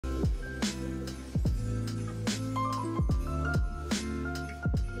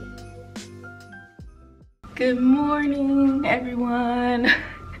Good morning, everyone.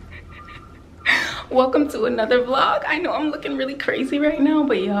 Welcome to another vlog. I know I'm looking really crazy right now,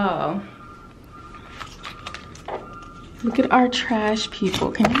 but y'all, look at our trash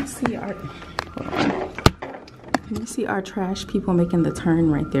people. Can you see our, hold on. Can you see our trash people making the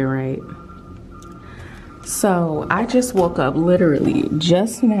turn right there, right? So I just woke up literally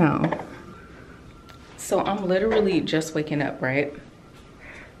just now. So I'm literally just waking up, right?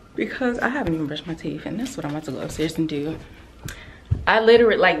 Because I haven't even brushed my teeth, and that's what I'm about to go upstairs and do. I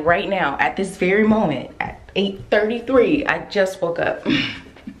literally, like right now, at this very moment, at 8:33, I just woke up.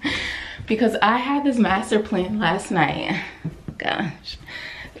 Because I had this master plan last night. Gosh.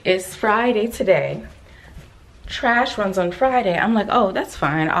 It's Friday today. Trash runs on Friday. I'm like, oh, that's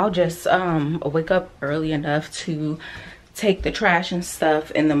fine. I'll just wake up early enough to take the trash and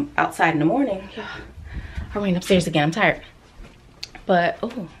stuff in the outside in the morning. I ran upstairs again. I'm tired. But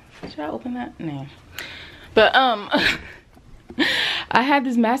oh, should I open that? No. But I had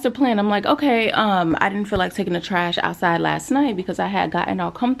this master plan. I'm like, okay, I didn't feel like taking the trash outside last night because I had gotten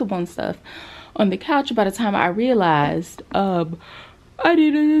all comfortable and stuff on the couch. By the time I realized I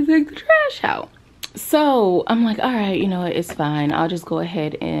needed to take the trash out. So I'm like, all right, you know what, it's fine. I'll just go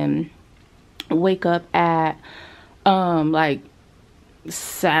ahead and wake up at like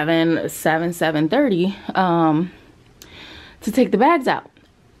 7:30 to take the bags out.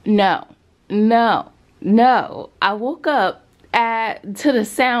 No. I woke up to the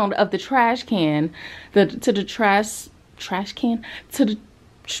sound of the trash can, to the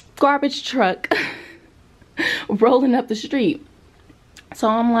garbage truck rolling up the street. So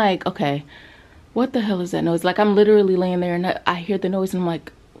I'm like, okay, what the hell is that noise? Like, I'm literally laying there and I hear the noise and I'm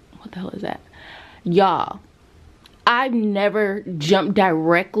like, what the hell is that? Y'all, I've never jumped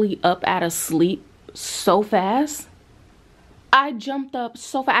directly up out of sleep so fast. I jumped up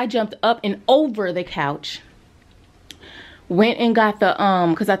so fast. I jumped up and over the couch. Went and got the,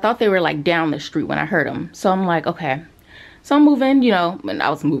 because I thought they were like down the street when I heard them. So I'm like, okay. So I'm moving, you know, and I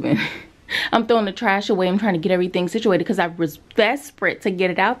was moving. I'm throwing the trash away. I'm trying to get everything situated because I was desperate to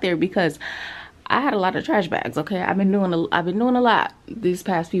get it out there because I had a lot of trash bags, okay? I've been doing a lot these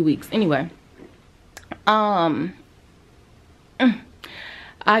past few weeks. Anyway, I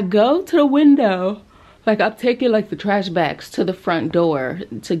go to the window, like I'm taking like the trash bags to the front door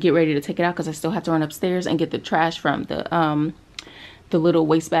to get ready to take it out because I still have to run upstairs and get the trash from the little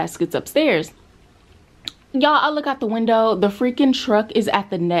waste baskets upstairs. Y'all, I look out the window, the freaking truck is at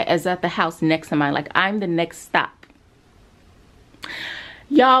the house next to mine. Like, I'm the next stop.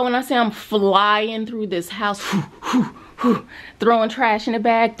 Y'all, when I say I'm flying through this house, throwing trash in the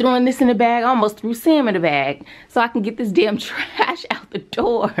bag, throwing this in the bag, I almost threw Sam in the bag so I can get this damn trash out the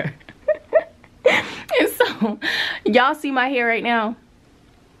door. And so, y'all see my hair right now?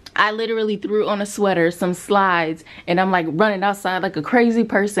 I literally threw on a sweater, some slides, and I'm like running outside like a crazy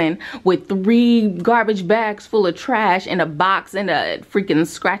person with 3 garbage bags full of trash and a box and a freaking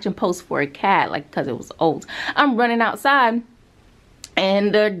scratching post for a cat, like, because it was old. I'm running outside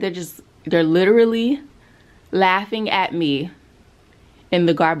and they're literally laughing at me in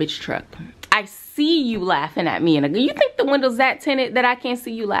the garbage truck. I see you laughing at me, and you think the window's that tinted that I can't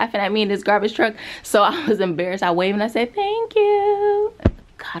see you laughing at me in this garbage truck? So I was embarrassed. I waved and I said, thank you.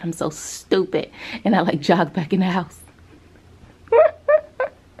 God, I'm so stupid. And I like jogged back in the house.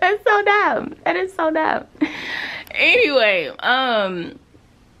 That's so dumb. That is so dumb. Anyway, I'm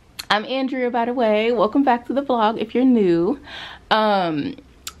Andrea, by the way. Welcome back to the vlog if you're new.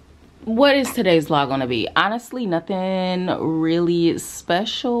 What is today's vlog gonna be? Honestly, nothing really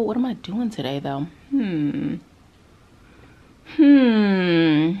special. What am I doing today though?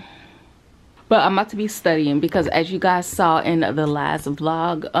 But I'm about to be studying because, as you guys saw in the last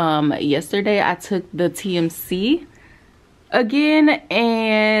vlog, yesterday I took the TMC again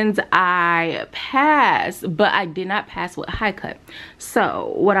and I passed, but I did not pass with HIGHT.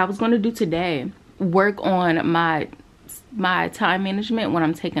 So what I was going to do today, work on my time management when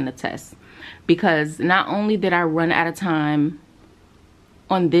I'm taking the test, because not only did I run out of time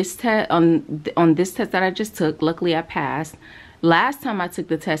on this test on this test that I just took, luckily I passed. Last time I took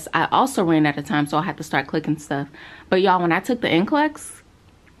the test, I also ran out of time, so I had to start clicking stuff. But y'all, when I took the NCLEX,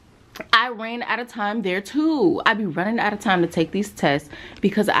 I ran out of time there too. I be running out of time to take these tests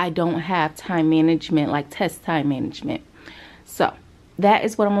because I don't have time management, like test time management. So that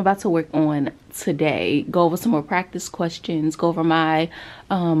is what I'm about to work on today. Go over some more practice questions, go over my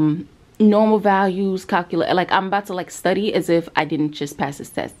normal values, calculate. Like, I'm about to like study as if I didn't just pass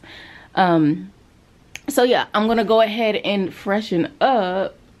this test. So yeah, I'm gonna go ahead and freshen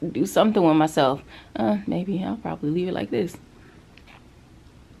up, do something with myself. Maybe I'll probably leave it like this.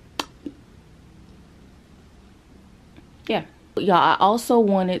 yeah. Y'all, I also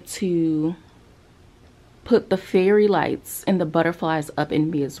wanted to put the fairy lights and the butterflies up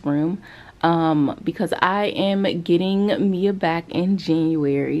in Mia's room because I am getting Mia back in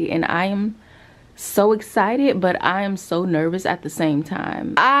January, and I am so excited, but I am so nervous at the same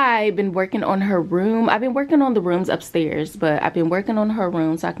time. I've been working on her room. I've been working on the rooms upstairs, but I've been working on her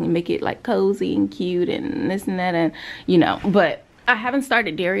room so I can make it like cozy and cute and this and that, and you know, but I haven't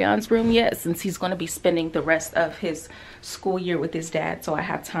started Darion's room yet since he's going to be spending the rest of his school year with his dad, so I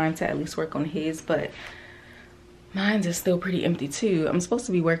have time to at least work on his, but mine's is still pretty empty too. I'm supposed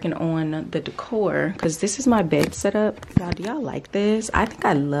to be working on the decor because this is my bed setup. Y'all, do y'all like this? I think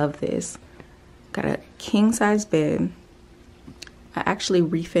I love this. Got a king size bed. I actually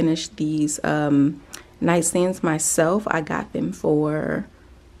refinished these nightstands myself. I got them for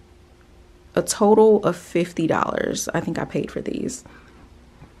a total of $50. I think I paid for these.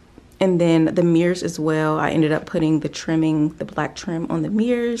 And then the mirrors as well. I ended up putting the trimming, the black trim on the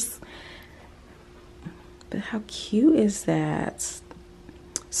mirrors. But how cute is that?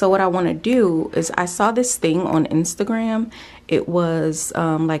 So what I want to do is, I saw this thing on Instagram. It was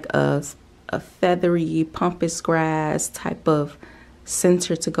like a feathery pampas grass type of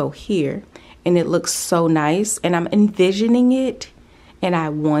center to go here, and it looks so nice, and I'm envisioning it, and I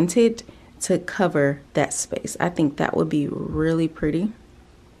want it to cover that space. I think that would be really pretty,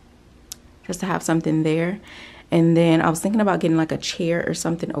 just to have something there. And then I was thinking about getting like a chair or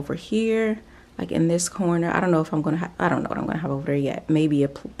something over here, like in this corner. I don't know if I'm gonna have, I don't know what I'm gonna have over there yet. Maybe a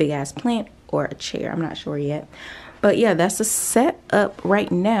big ass plant or a chair, I'm not sure yet. But yeah, that's the setup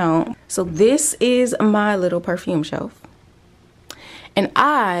right now. So this is my little perfume shelf. And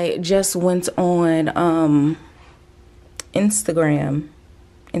I just went on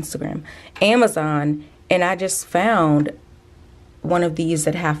Amazon, and I just found one of these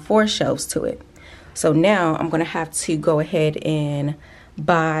that have 4 shelves to it. So now I'm gonna have to go ahead and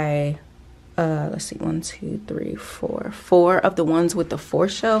buy let's see, 1, 2, 3, 4 of the ones with the 4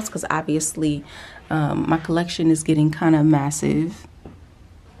 shelves, because obviously my collection is getting kind of massive.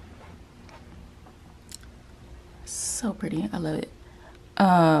 So pretty, I love it.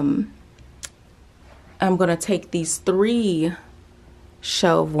 I'm gonna take these 3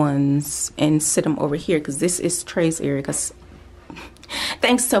 shelf ones and sit them over here, because this is Trey's area, because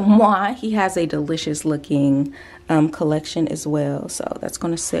thanks to moi, he has a delicious looking collection as well. So that's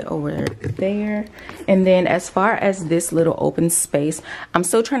gonna sit over there. And then as far as this little open space, I'm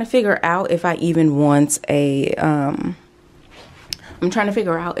still trying to figure out if I even want a I'm trying to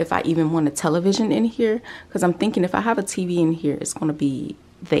figure out if I even want a television in here, because I'm thinking if I have a TV in here, it's gonna be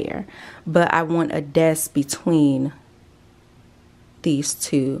there, but I want a desk between these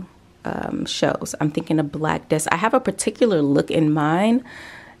 2 shelves. I'm thinking a black desk. I have a particular look in mind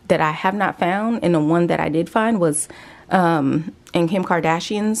that I have not found, and the one that I did find was in Kim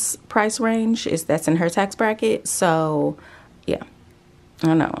Kardashian's price range. That's in her tax bracket. So yeah, I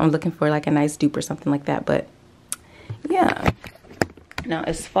don't know, I'm looking for like a nice dupe or something like that. But yeah, now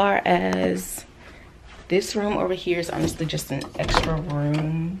as far as this room over here is honestly just an extra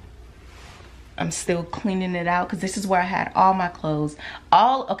room. I'm still cleaning it out because this is where I had all my clothes.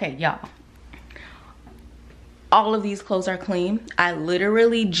 Okay, y'all, all of these clothes are clean. I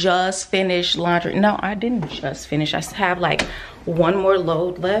literally just finished laundry. No, I didn't just finish. I have like 1 more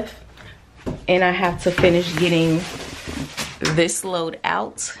load left, and I have to finish getting this load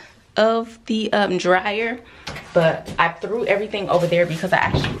out of the dryer. But I threw everything over there because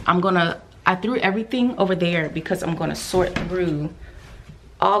I threw everything over there because I'm gonna sort through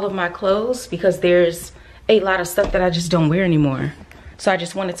all of my clothes, because there's a lot of stuff that I just don't wear anymore. So I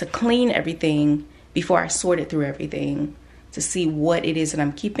just wanted to clean everything before I sorted through everything, to see what it is that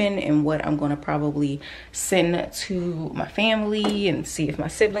I'm keeping and what I'm gonna probably send to my family, and see if my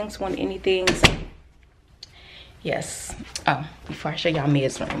siblings want anything. So, yes. Oh, before I show y'all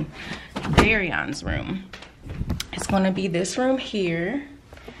Mia's room, Darion's room, it's gonna be this room here.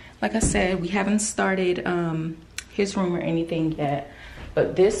 Like I said, we haven't started his room or anything yet,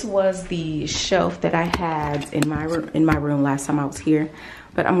 but this was the shelf that I had in my room last time I was here.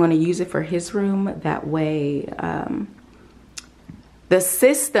 But I'm gonna use it for his room. That way, the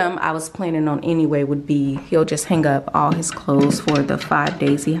system I was planning on anyway would be, he'll just hang up all his clothes for the 5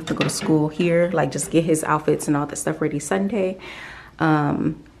 days he have to go to school here. Like, just get his outfits and all that stuff ready Sunday.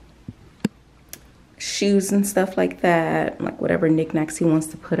 Shoes and stuff like that, like whatever knickknacks he wants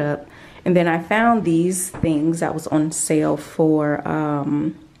to put up. And then I found these things that was on sale for,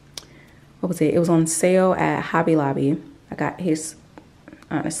 what was it? It was on sale at Hobby Lobby. I got his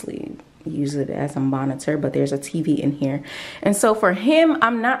honestly use it as a monitor, but there's a TV in here. And so for him,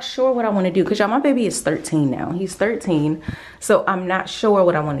 I'm not sure what I want to do, because y'all, my baby is 13 now. He's 13, so I'm not sure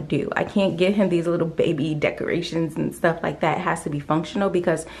what I want to do. I can't get him these little baby decorations and stuff like that. It has to be functional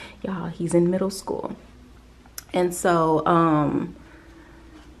because y'all, he's in middle school. And so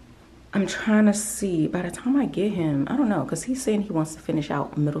I'm trying to see, by the time I get him, I don't know, because he's saying he wants to finish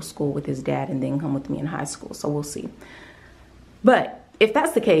out middle school with his dad and then come with me in high school, so we'll see. But if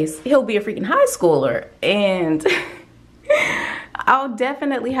that's the case, he'll be a freaking high schooler, and I'll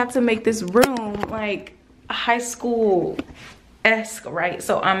definitely have to make this room like high school-esque, right?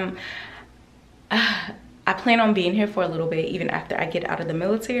 So I plan on being here for a little bit, even after I get out of the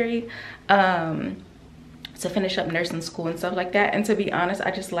military, to finish up nursing school and stuff like that. And to be honest,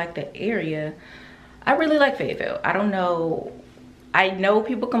 I just like the area. I really like Fayetteville. I don't know. I know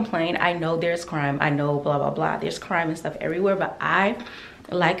people complain. I know there's crime. I know blah, blah, blah. There's crime and stuff everywhere. But I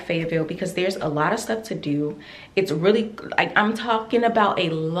like Fayetteville because there's a lot of stuff to do. It's really, like, I'm talking about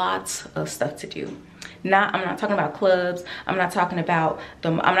a lot of stuff to do. I'm not talking about clubs. I'm not talking about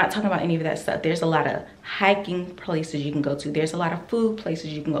any of that stuff. There's a lot of hiking places you can go to. There's a lot of food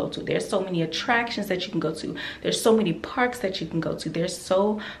places you can go to. There's so many attractions that you can go to. There's so many parks that you can go to. There's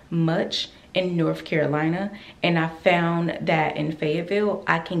so much in North Carolina, and I found that in Fayetteville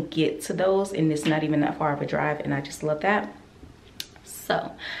I can get to those, and it's not even that far of a drive, and I just love that.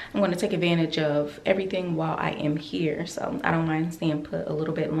 So I'm going to take advantage of everything while I am here, so I don't mind staying put a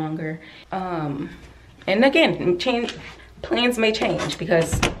little bit longer. And again, plans may change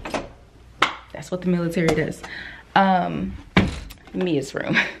because that's what the military does. Mia's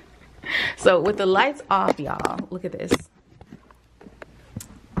room. So with the lights off, y'all, look at this.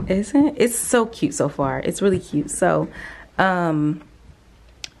 Isn't it's so cute so far? It's really cute. So her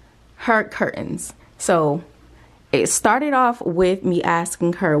curtains. So it started off with me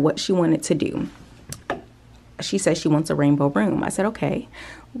asking her what she wanted to do. She said she wants a rainbow room. I said, okay,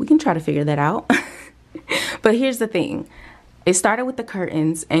 we can try to figure that out. But here's the thing. It started with the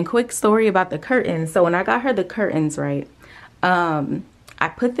curtains, and quick story about the curtains. So when I got her the curtains, right, I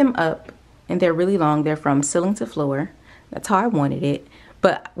put them up, and they're really long. They're from ceiling to floor. That's how I wanted it.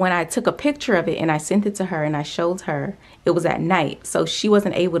 But when I took a picture of it and I sent it to her and I showed her, it was at night. So she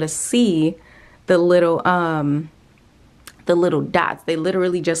wasn't able to see the little dots. They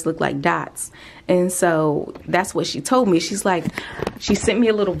literally just look like dots. And so that's what she told me. She's like, she sent me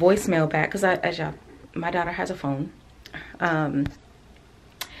a little voicemail back, because my daughter has a phone.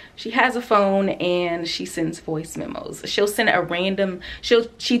 She has a phone and she sends voice memos. She'll send a random,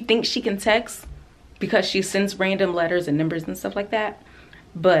 she thinks she can text because she sends random letters and numbers and stuff like that,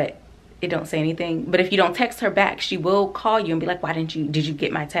 but it don't say anything. But if you don't text her back, she will call you and be like, did you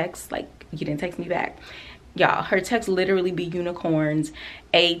get my text? Like, you didn't text me back. Y'all, her text literally be unicorns,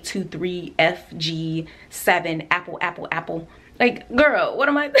 A23FG7 apple. Like, girl, what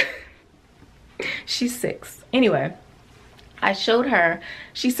am I? She's 6. Anyway, I showed her,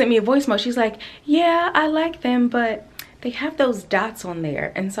 she sent me a voicemail. She's like, yeah, I like them, but they have those dots on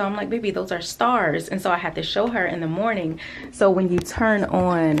there. And so I'm like, baby, those are stars. And so I had to show her in the morning. So when you turn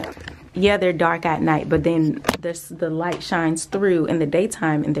on, yeah, they're dark at night, but then the light shines through in the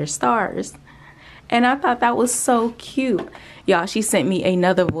daytime and they're stars. And I thought that was so cute. Y'all, she sent me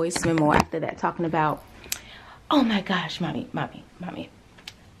another voice memo after that talking about, oh my gosh, mommy.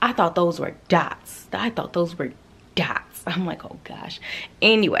 I thought those were dots. I'm like, oh gosh.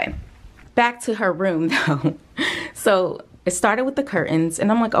 Anyway, back to her room though. So it started with the curtains,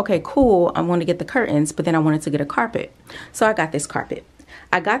 and I'm like, okay, cool. I want to get the curtains, but then I wanted to get a carpet. So I got this carpet.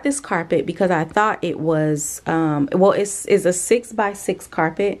 Because I thought it was, well, it's a 6x6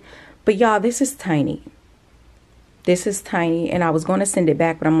 carpet, but y'all, this is tiny. And I was going to send it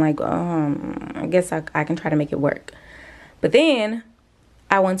back, but I'm like, I guess I can try to make it work. But then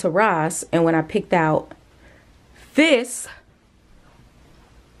I went to Ross, and when I picked out this,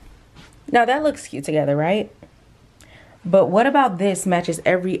 now that looks cute together, right? But what about this matches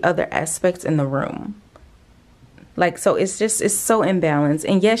every other aspect in the room? Like, so it's so imbalanced.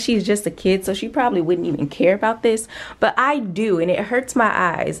 And yes, she's just a kid, so she probably wouldn't even care about this, but I do, and it hurts my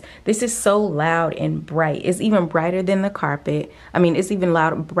eyes. This is so loud and bright. It's even brighter than the carpet. I mean, it's even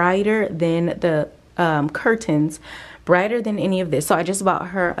brighter than the curtains, brighter than any of this. So I just bought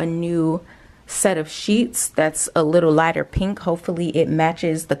her a new set of sheets that's a little lighter pink. Hopefully it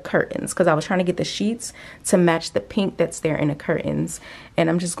matches the curtains, because I was trying to get the sheets to match the pink that's there in the curtains. And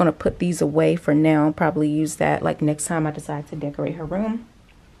I'm just going to put these away for now. Probably use that like next time I decide to decorate her room.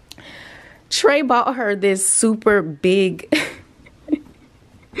 Trey bought her this super big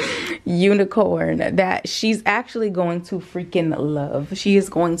unicorn that she's actually going to freaking love. She is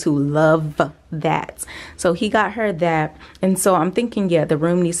going to love that. So he got her that. And so I'm thinking, yeah, the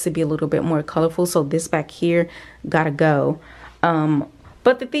room needs to be a little bit more colorful. So this back here gotta go.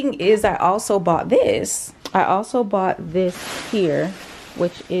 But the thing is, I also bought this. I also bought this here,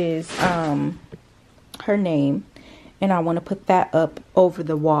 which is her name. And I want to put that up over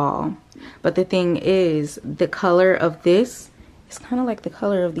the wall. But the thing is, the color of this is kind of like the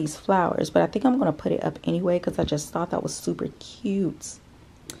color of these flowers. But I think I'm going to put it up anyway because I just thought that was super cute.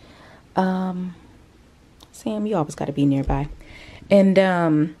 Sam, you always got to be nearby.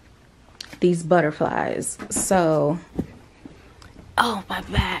 And these butterflies. So, oh, my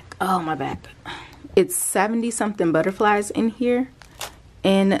back. Oh, my back. It's 70 something butterflies in here.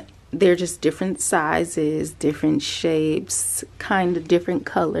 And they're just different sizes, different shapes, kind of different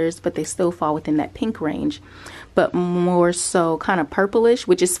colors, but they still fall within that pink range, but more so kind of purplish,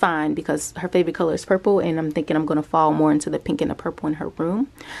 which is fine because her favorite color is purple, and I'm thinking I'm going to fall more into the pink and the purple in her room.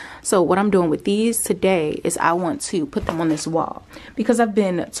 So what I'm doing with these today is I want to put them on this wall because I've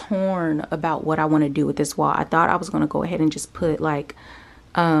been torn about what I want to do with this wall. I thought I was going to go ahead and just put like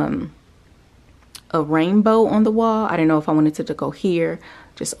a rainbow on the wall. I didn't know if I wanted to go here,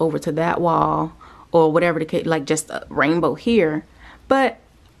 just over to that wall, or whatever the case, like just a rainbow here. But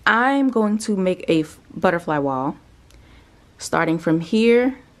I'm going to make a butterfly wall starting from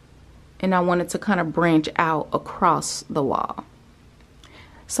here, and I want it to kind of branch out across the wall.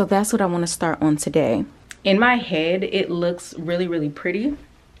 So that's what I want to start on today. In my head, it looks really, really pretty.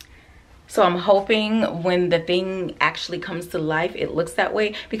 So I'm hoping when the thing actually comes to life, it looks that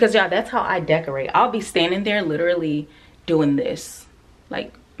way. Because y'all, that's how I decorate. I'll be standing there literally doing this,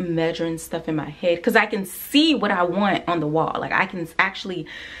 like measuring stuff in my head, because I can see what I want on the wall. Like I can actually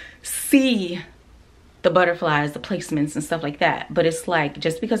see the butterflies, the placements and stuff like that. But it's like,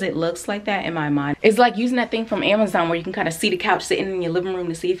 just because it looks like that in my mind, it's like using that thing from Amazon where you can kind of see the couch sitting in your living room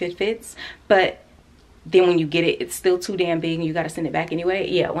to see if it fits, but then when you get it, it's still too damn big and you got to send it back anyway.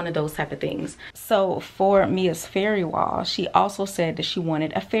 Yeah, one of those type of things. So for Mia's fairy wall, she also said that she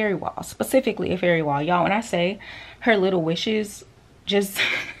wanted a fairy wall, specifically a fairy wall. Y'all, when I say her little wishes just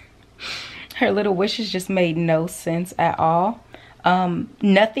her little wishes just made no sense at all.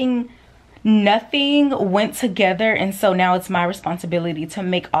 Nothing went together, and so now it's my responsibility to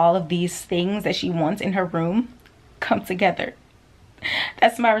make all of these things that she wants in her room come together.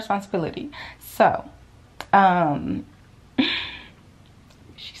 That's my responsibility. So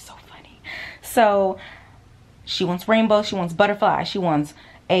she's so funny. So she wants rainbow, she wants butterfly, she wants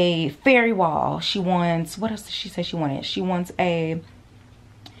a fairy wall, she wants, what else did she say she wanted? She wants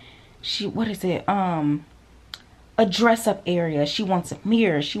what is it, a dress up area, she wants a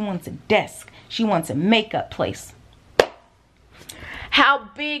mirror, she wants a desk, she wants a makeup place. How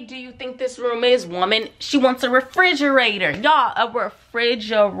big do you think this room is, woman? She wants a refrigerator. Y'all, a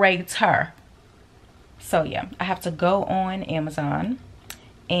refrigerator. So yeah, I have to go on Amazon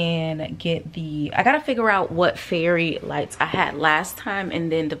and get I gotta figure out what fairy lights I had last time,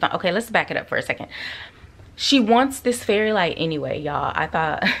 and then okay, let's back it up for a second. She wants this fairy light anyway, y'all. I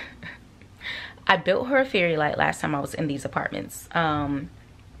thought I built her a fairy light last time I was in these apartments.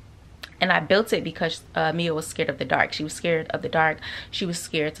 And I built it because Mia was scared of the dark. She was scared of the dark. She was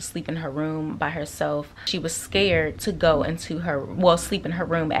scared to sleep in her room by herself. She was scared to go into sleep in her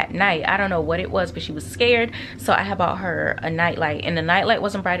room at night. I don't know what it was, but she was scared. So I had bought her a nightlight, and the nightlight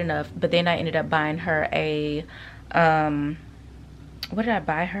wasn't bright enough. But then I ended up buying her a, what did I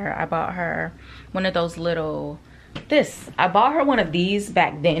buy her? I bought her one of those little, I bought her one of these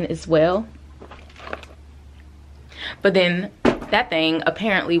back then as well. But then that thing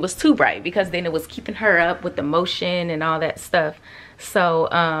apparently was too bright, because then it was keeping her up with the motion and all that stuff. So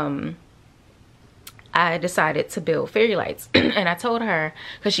I decided to build fairy lights. And I told her,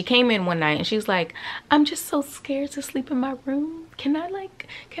 because she came in one night and she was like, I'm just so scared to sleep in my room. Can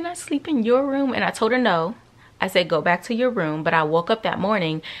I sleep in your room? And I told her no. I said, go back to your room. But I woke up that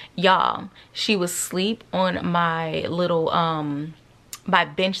morning, y'all, she was asleep on my little my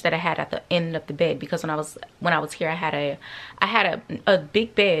bench that I had at the end of the bed, because when I was here, I had a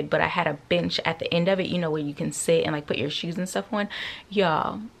big bed, but I had a bench at the end of it, you know, where you can sit and like put your shoes and stuff on.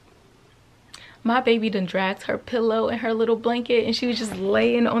 Y'all, my baby done dragged her pillow and her little blanket, and she was just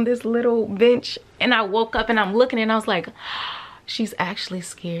laying on this little bench. And I woke up and I'm looking, and I was like, she's actually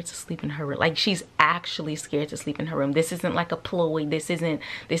scared to sleep in her room. Like, she's actually scared to sleep in her room. This isn't like a ploy. This isn't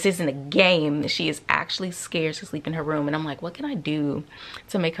a game. She is actually scared to sleep in her room. And I'm like, what can I do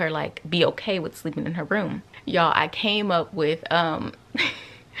to make her like be okay with sleeping in her room? Y'all, I came up with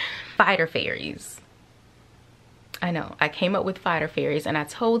fighter fairies. I know. I came up with fighter fairies, and I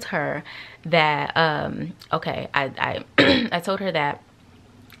told her that, okay, I told her that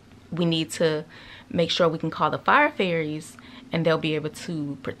we need to make sure we can call the fire fairies, and they'll be able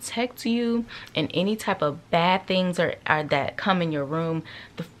to protect you, and any type of bad things are that come in your room,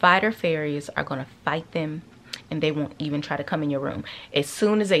 the fighter fairies are gonna fight them, and they won't even try to come in your room. As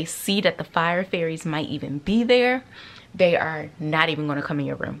soon as they see that the fire fairies might even be there, they are not even gonna come in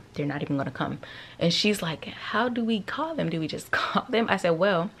your room. They're not even gonna come. And she's like, how do we call them? Do we just call them? I said,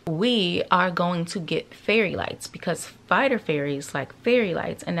 well, we are going to get fairy lights, because fighter fairies like fairy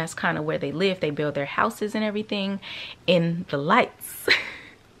lights, and that's kind of where they live. They build their houses and everything in the lights.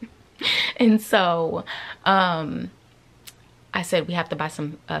 And so I said we have to buy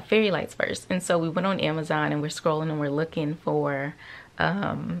some fairy lights first. And so we went on Amazon, and we're scrolling, and we're looking for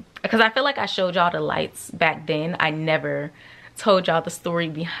because I feel like I showed y'all the lights back then. I never told y'all the story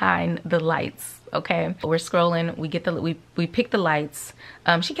behind the lights. Okay, we're scrolling, we get the we pick the lights.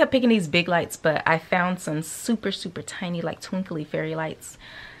 She kept picking these big lights, but I found some super tiny, like twinkly fairy lights.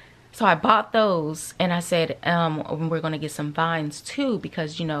 So I bought those, and I said we're gonna get some vines too,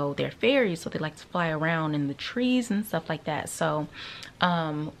 because you know they're fairies, so they like to fly around in the trees and stuff like that. So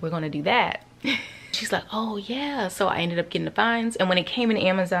we're gonna do that. She's like, oh yeah. So I ended up getting the vines, and when it came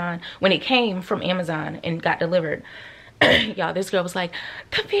from Amazon and got delivered, y'all, this girl was like,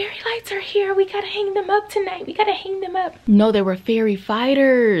 the fairy lights are here, we gotta hang them up tonight, we gotta hang them up. No, they were fairy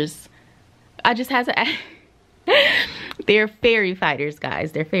fighters. I just had to they're fairy fighters,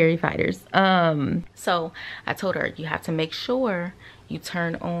 guys. They're fairy fighters. So I told her, you have to make sure you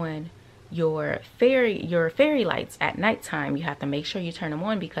turn on your fairy lights at nighttime. You have to make sure you turn them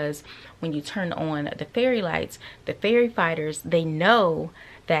on, because when you turn on the fairy lights, the fairy fighters, they know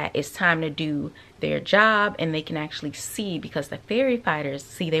that it's time to do their job, and they can actually see, because the fairy fighters,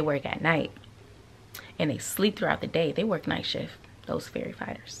 see, they work at night and they sleep throughout the day. They work night shift, those fairy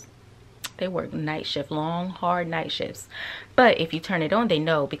fighters. They work night shift, long, hard night shifts. But if you turn it on, they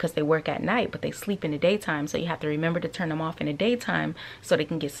know, because they work at night, but they sleep in the daytime. So you have to remember to turn them off in the daytime, so they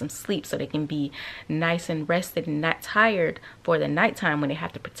can get some sleep, so they can be nice and rested and not tired for the nighttime when they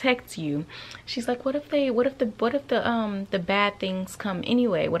have to protect you. She's like, what if the bad things come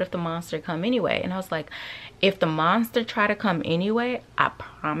anyway? What if the monster come anyway? And I was like, if the monster try to come anyway, I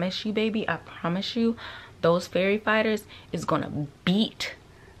promise you, baby, I promise you, those fairy fighters is gonna beat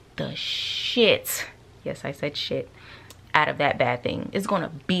the shit, yes, I said shit, out of that bad thing. It's gonna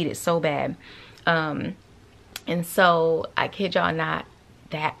beat it so bad. And so I kid y'all not,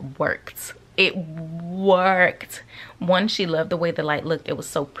 that worked. It worked. One, she loved the way the light looked. It was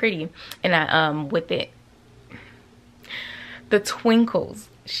so pretty. And I with it, the twinkles,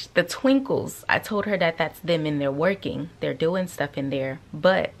 I told her that that's them in there working, they're doing stuff in there.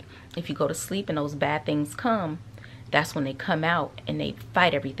 But if you go to sleep and those bad things come, that's when they come out and they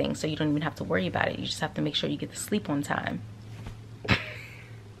fight everything. So you don't even have to worry about it. You just have to make sure you get to sleep on time.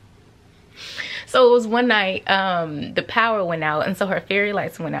 So it was one night, the power went out, and so her fairy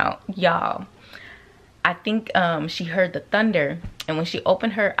lights went out. Y'all, I think she heard the thunder, and when she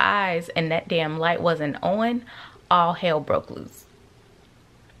opened her eyes and that damn light wasn't on, all hell broke loose.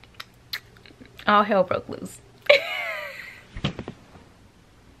 All hell broke loose.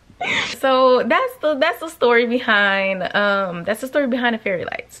 So that's the story behind the fairy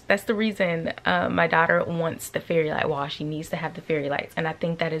lights. That's the reason my daughter wants the fairy light wall. She needs to have the fairy lights, and I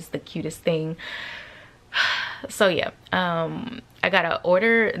think that is the cutest thing. So yeah, I gotta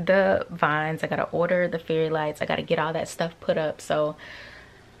order the vines, I gotta order the fairy lights, I gotta get all that stuff put up. So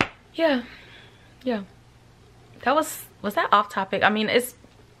yeah, that was that off topic? I mean, it's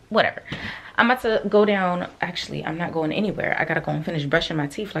whatever. I'm about to go down. Actually, I'm not going anywhere. I gotta go and finish brushing my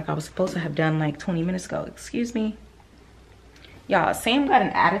teeth like I was supposed to have done like 20 minutes ago. Excuse me. Y'all, Sam got an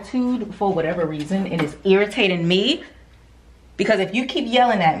attitude for whatever reason. It is irritating me, because if you keep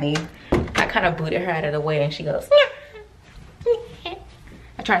yelling at me, I kind of booted her out of the way, and she goes, nyeh.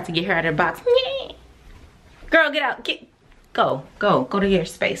 I tried to get her out of the box. Nyeh. Girl, get out. Go to your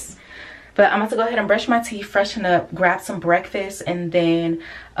space. But I'm about to go ahead and brush my teeth, freshen up, grab some breakfast, and then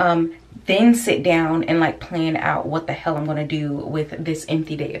sit down and like plan out what the hell I'm gonna do with this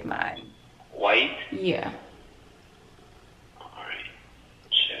empty day of mine. White? Yeah. Alright,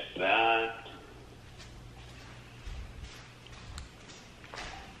 check that.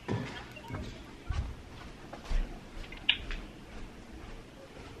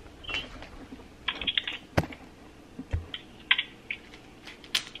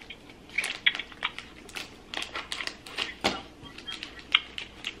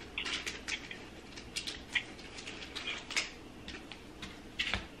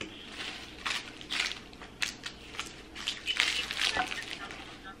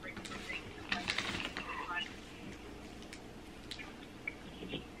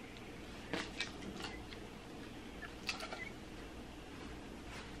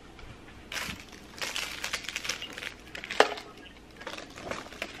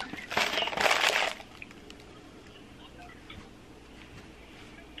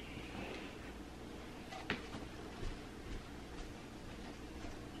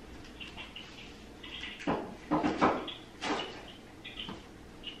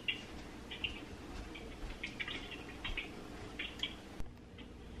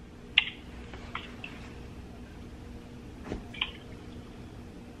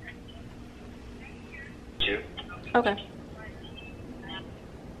 Okay.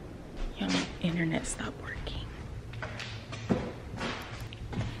 Yo, my internet stopped working.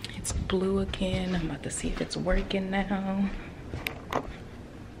 It's blue again. I'm about to see if it's working now.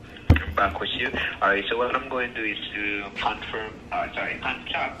 Back with you. Alright, so what I'm going to do is to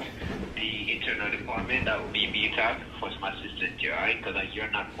contact the internal department, that would be BTAC, for some assistance here, alright? Because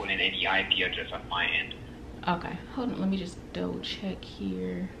you're not pulling any IP address on my end. Okay, hold on, let me just double check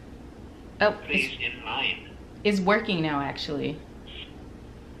here. Oh, please in line. It's working now, actually.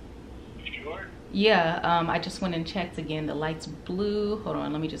 Sure? Yeah, I just went and checked again. The light's blue. Hold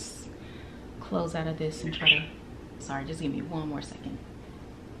on, let me just close out of this and try to... Sorry, just give me one more second.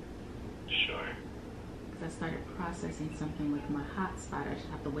 Sure. Because I started processing something with my hotspot. I just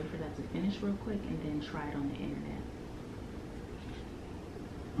have to wait for that to finish real quick and then try it on the internet.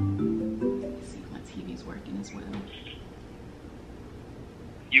 Let's see if my TV's working as well.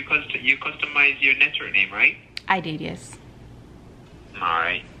 You customize your network name, right? I did, yes.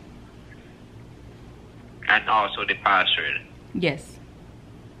 Alright. And also the password. Yes.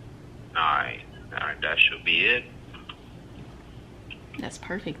 Alright. Alright, that should be it. That's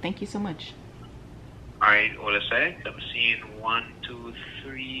perfect. Thank you so much. Alright, hold a sec. I'm seeing 1, 2,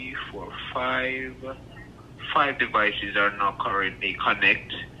 3, 4, 5. 5 devices are now currently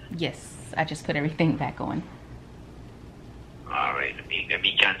connected. Yes, I just put everything back on. Alright, let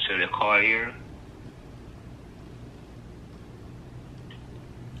me cancel the call here.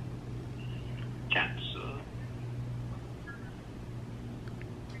 Cancel.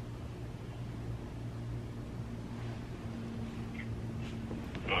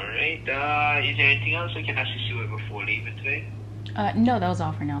 Alright, is there anything else I can assist you with before leaving today? No, that was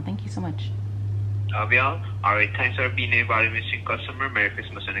all for now. Thank you so much. That'll be all. Alright, thanks for being a valuable customer. Merry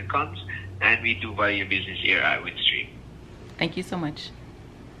Christmas when it comes. And we do value your business here at Windstream. Thank you so much.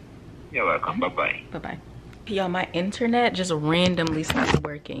 You're welcome. Bye-bye. Bye-bye. Y'all, my internet just randomly stopped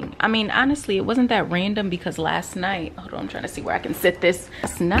working. I mean, honestly, it wasn't that random because last night, hold on, I'm trying to see where I can sit this.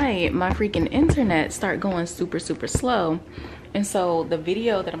 Last night, my freaking internet started going super, super slow. And so the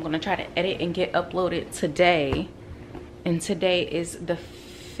video that I'm gonna try to edit and get uploaded today, and today is the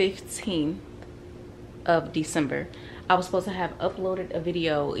 15th of December. I was supposed to have uploaded a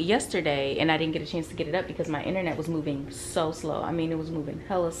video yesterday and I didn't get a chance to get it up because my internet was moving so slow. I mean, it was moving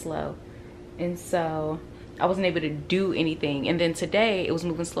hella slow. And so I wasn't able to do anything. And then today it was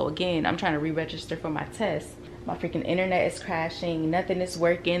moving slow again. I'm trying to re-register for my test. My freaking internet is crashing. Nothing is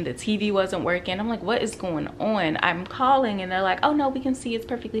working. The TV wasn't working. I'm like, what is going on? I'm calling and they're like, oh no, we can see it's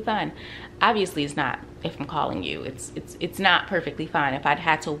perfectly fine. Obviously it's not. If I'm calling you, it's not perfectly fine. If I'd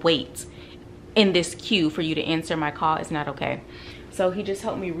had to wait in this queue for you to answer my call, it's not okay. So he just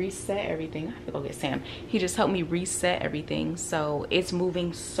helped me reset everything. I have to go get Sam. He just helped me reset everything. So it's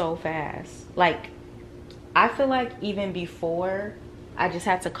moving so fast. Like, I feel like even before I just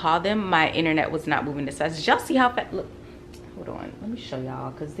had to call them, my internet was not moving this fast. Did y'all see how fast? Look, hold on. Let me show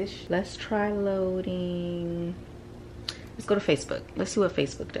y'all, because this, let's try loading. Let's go to Facebook. Let's see what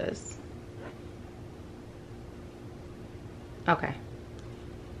Facebook does. Okay.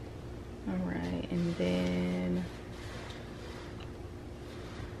 All right, and then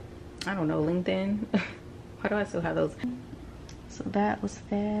I don't know, LinkedIn. Why do I still have those? So that was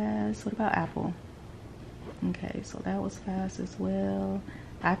fast. What about Apple? Okay, so that was fast as well.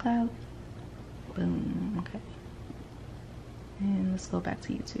 iCloud. Boom. Okay. And let's go back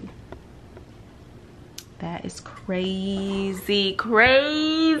to YouTube. That is crazy,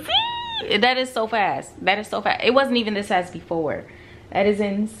 crazy. That is so fast. That is so fast. It wasn't even this fast before. That is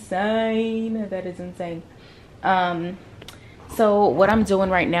insane. That is insane. So what I'm doing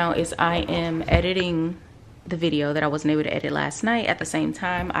right now is I am editing the video that I wasn't able to edit last night. At the same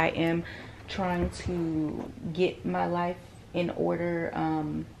time, I am trying to get my life in order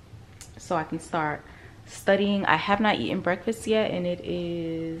so I can start studying. I have not eaten breakfast yet and it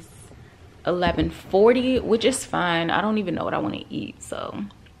is 11:40, which is fine. I don't even know what I want to eat, so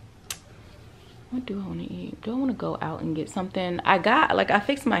what do I want to eat? Do I want to go out and get something? I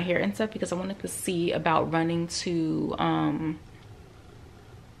fixed my hair and stuff because I wanted to see about running to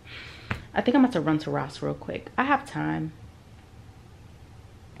I think I'm about to run to Ross real quick. I have time.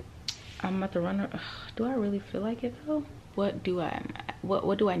 I'm about to run. Do I really feel like it though? What do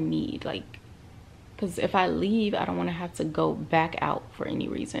I need? Like, because if I leave, I don't want to have to go back out for any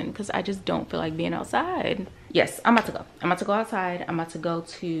reason because I just don't feel like being outside. Yes, I'm about to go. I'm about to go outside. I'm about to go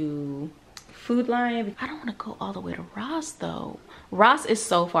to Food Lion. I don't want to go all the way to Ross though. Ross is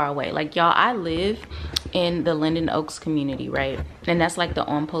so far away. Like, y'all, I live in the Linden Oaks community, right? And that's like the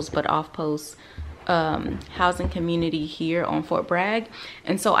on post but off post housing community here on Fort Bragg,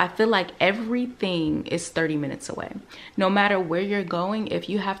 and so I feel like everything is 30 minutes away. No matter where you're going, if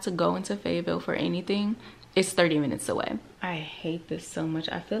you have to go into Fayetteville for anything, it's 30 minutes away. I hate this so much.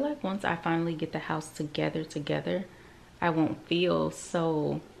 I feel like once I finally get the house together, I won't feel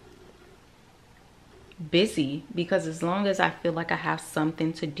so busy, because as long as I feel like I have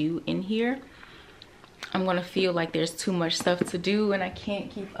something to do in here, I'm gonna feel like there's too much stuff to do and I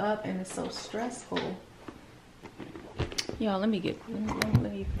can't keep up, and it's so stressful. Y'all, let me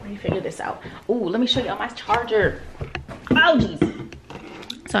figure this out. Ooh, let me show y'all my charger. Oh jeez.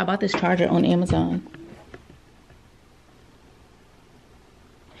 So I bought this charger on Amazon.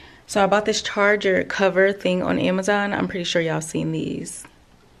 So I bought this charger cover thing on Amazon. I'm pretty sure y'all seen these.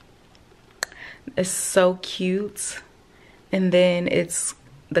 It's so cute. And then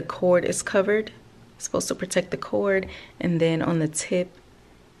the cord is covered. It's supposed to protect the cord. And then on the tip,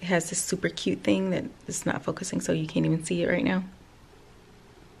 it has this super cute thing that is not focusing, so you can't even see it right now.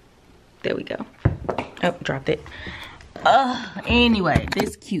 There we go. Oh, dropped it. Anyway,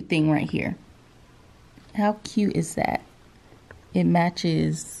 this cute thing right here. How cute is that? It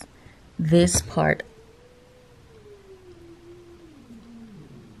matches this part.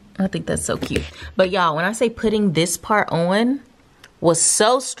 I think that's so cute. But y'all, when I say putting this part on was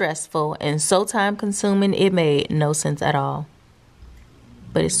so stressful and so time consuming, it made no sense at all.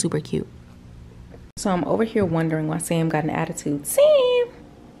 But it's super cute. So I'm over here wondering why Sam got an attitude. Sam!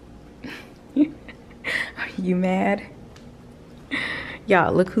 Are you mad?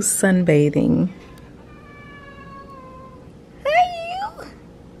 Y'all, look who's sunbathing.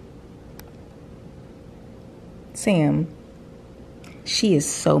 Sam, she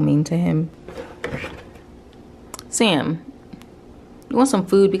is so mean to him. Sam, you want some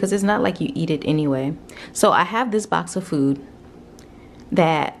food? Because it's not like you eat it anyway. So I have this box of food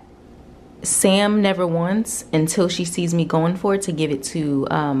that Sam never wants until she sees me going for it to give it to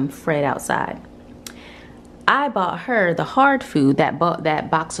Fred outside. I bought her the hard food, that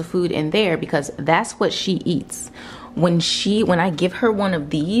box of food in there, because that's what she eats. When I give her one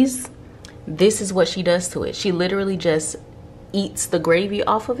of these, this is what she does to it. She literally just eats the gravy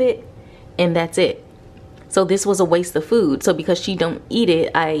off of it, and that's it. So this was a waste of food. So because she don't eat it,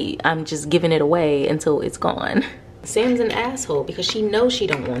 I'm just giving it away until it's gone. Sam's an asshole because she knows she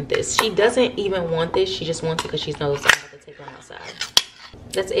don't want this. She doesn't even want this. She just wants it because she knows I'm about to take her outside.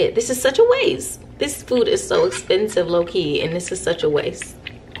 That's it. This is such a waste. This food is so expensive, low-key, and this is such a waste.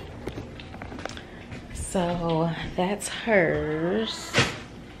 So that's hers.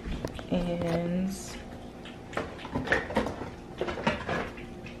 And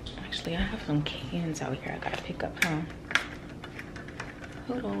actually, I have some cans out here I gotta pick up, huh?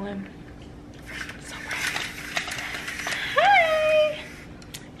 Hold on. So hi!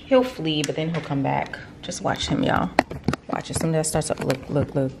 He'll flee, but then he'll come back. Just watch him, y'all. Watch, as soon as that starts up,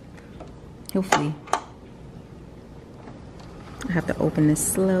 look. He'll flee. I have to open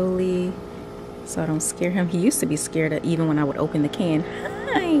this slowly so I don't scare him. He used to be scared even when I would open the can.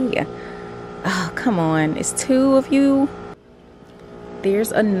 Hi! Oh, come on. It's two of you.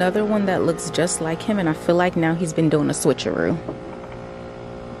 There's another one that looks just like him, and I feel like now he's been doing a switcheroo.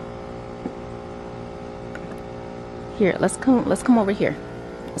 Here, let's come over here.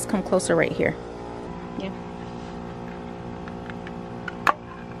 Let's come closer right here. Yeah.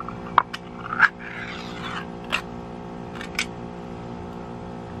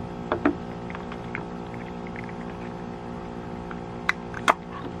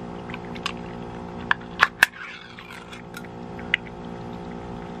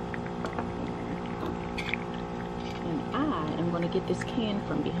 Get this can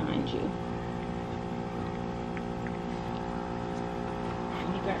from behind you. Let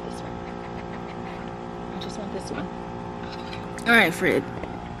me grab this one. I just want this one. All right, Fred.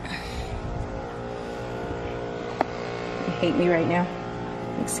 You hate me right now?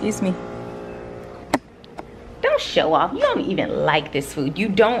 Excuse me. Don't show off. You don't even like this food. You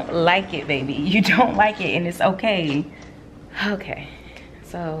don't like it, baby. You don't like it, and it's okay. Okay,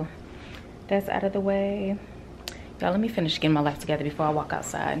 so that's out of the way. Y'all, let me finish getting my life together before I walk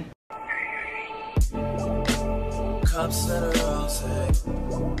outside. Cups that are rose,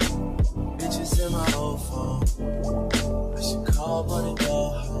 bitches in my old phone. I should call but and go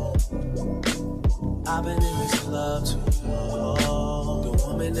home. I've been in this love too long. The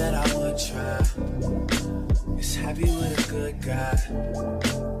woman that I would try is happy with a good guy.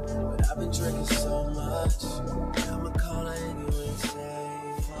 But I've been drinking so much, I'ma call her anyway and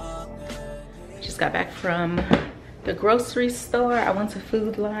say, fuck that. Just got back from the grocery store. I went to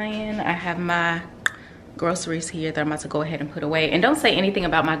Food Lion. I have my groceries here that I'm about to go ahead and put away. And don't say anything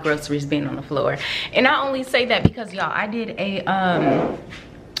about my groceries being on the floor. And I only say that because y'all, I did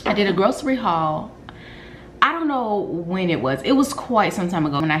a grocery haul. I don't know when it was. It was quite some time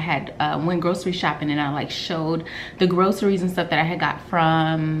ago when I had went grocery shopping, and I like showed the groceries and stuff that I had got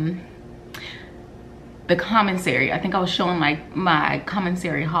from the commissary. I think I was showing like my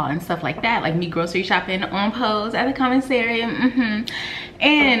commissary haul and stuff like that, like me grocery shopping on pose at the commissary. And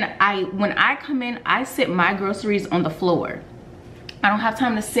when I come in, I sit my groceries on the floor. I don't have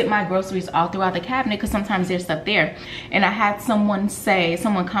time to sit my groceries all throughout the cabinet because sometimes there's stuff there. And I had someone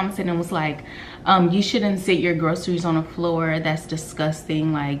commented and was like, you shouldn't sit your groceries on the floor. That's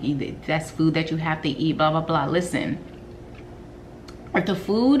disgusting. Like, that's food that you have to eat, blah, blah, blah. Listen, if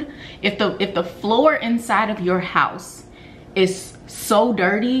the floor inside of your house is so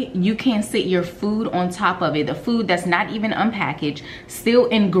dirty, you can't sit your food on top of it. The food that's not even unpackaged, still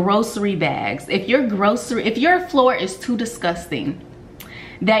in grocery bags. If your floor is too disgusting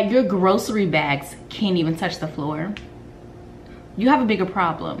that your grocery bags can't even touch the floor, you have a bigger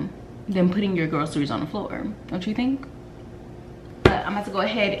problem than putting your groceries on the floor, don't you think? But I'm about to go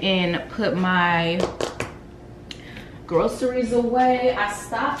ahead and put my groceries away. I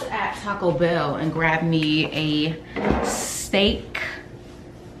stopped at Taco Bell and grabbed me a steak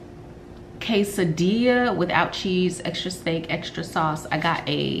quesadilla without cheese, extra steak, extra sauce. I got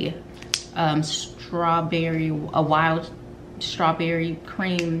a wild strawberry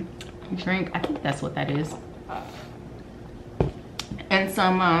cream drink. I think that's what that is. And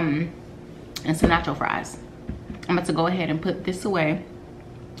some nacho fries. I'm about to go ahead and put this away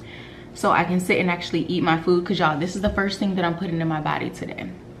so I can sit and actually eat my food, because y'all, this is the first thing that I'm putting in my body today.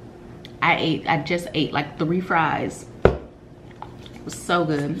 I just ate like 3 fries. It was so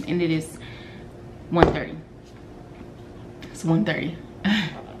good. And it is 1:30. It's 1:30.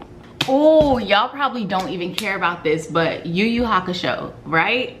 Oh, y'all probably don't even care about this, but Yu Yu Hakusho,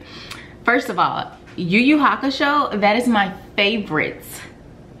 right? First of all, Yu Yu Hakusho, that is my favorite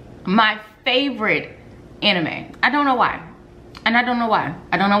anime. I don't know why. And I don't know why.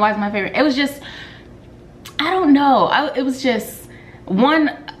 I don't know why it's my favorite. It was just, I don't know. It was just one,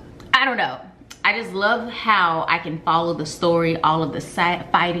 I don't know. I just love how I can follow the story, all of the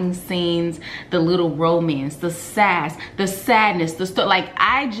fighting scenes, the little romance, the sass, the sadness, the story. Like,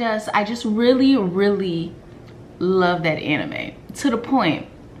 I just really, really love that anime. To the point,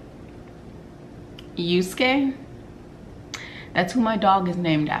 Yusuke, that's who my dog is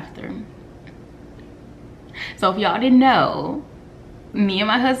named after. So if y'all didn't know, me and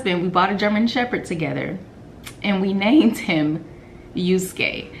my husband, we bought a German Shepherd together and we named him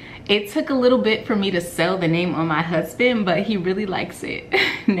Yusuke. It took a little bit for me to sell the name on my husband, but he really likes it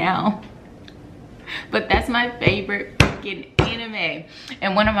now. But that's my favorite freaking anime.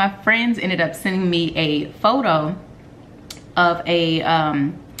 And one of my friends ended up sending me a photo of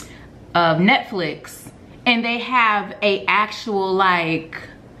of Netflix, and they have a actual like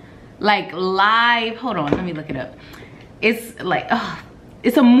live, hold on, let me look it up. It's like,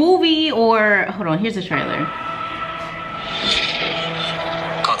 it's a movie, or hold on, here's a trailer.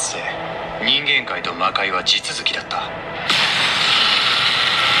 かつて人間界と魔界は地続きだった。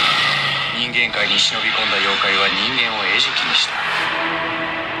人間界に忍び込んだ妖怪は人間を餌食にした。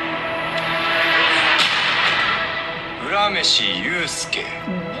浦飯祐介、異常な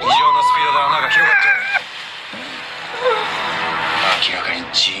スピードで穴が広がっておる。明らかに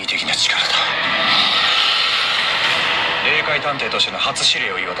人為的な力だ。霊界探偵としての初指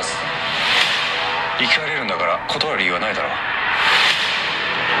令を言い渡す。生き返れるんだから断る理由はないだろう。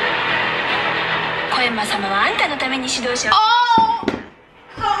小山様はあんたのために指導者を。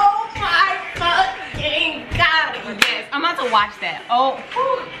Oh my fucking god! Yes, I'm about to watch that. Oh,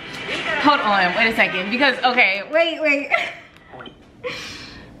 hold on, wait a second, because okay, wait.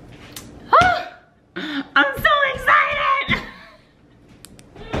 I'm so excited!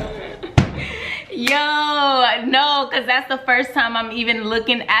 Yo, no, because that's the first time I'm even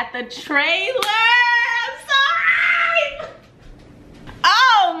looking at the trailer. I'm sorry.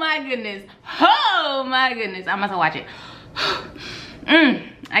 Oh my goodness. Oh my goodness. I'm about to watch it.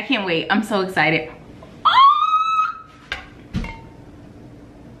 I can't wait. I'm so excited.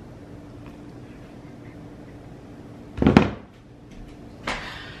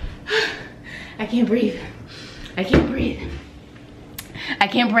 I can't breathe. I can't breathe. I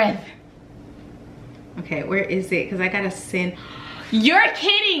can't breathe. Okay, where is it? Because I gotta send. You're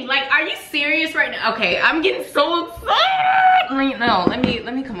kidding. Like, are you serious right now? Okay, I'm getting so excited. No, let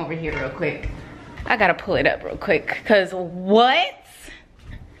me come over here real quick. I gotta pull it up real quick. Because what?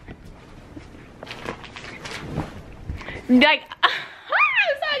 Like, I'm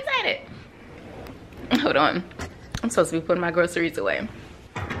so excited. Hold on. I'm supposed to be putting my groceries away.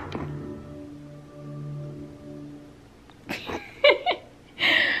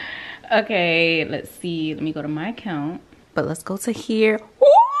 Okay, let's see. Let me go to my account. But let's go to here.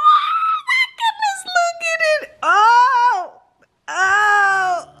 Oh my goodness, look at it. Oh,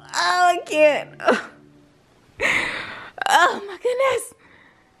 I can't. Oh my goodness.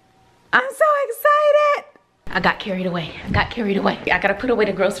 I'm so excited. I got carried away. I gotta put away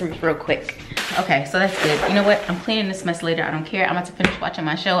the groceries real quick. Okay, so that's good. You know what? I'm cleaning this mess later. I don't care. I'm about to finish watching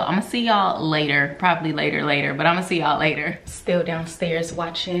my show. I'm gonna see y'all later. Probably later, but I'm gonna see y'all later. Still downstairs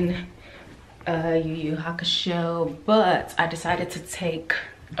watching Yu Yu Hakusho, but I decided to take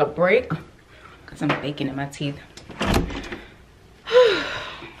a break because I'm baking in my teeth.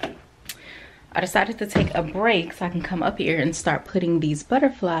 I decided to take a break so I can come up here and start putting these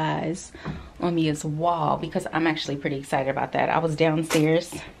butterflies on Mia's wall because I'm actually pretty excited about that. I was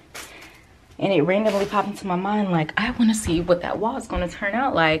downstairs and it randomly popped into my mind like, I want to see what that wall is going to turn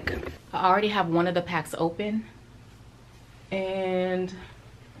out like. I already have one of the packs open, and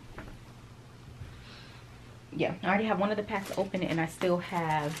yeah, I already have one of the packs open, and I still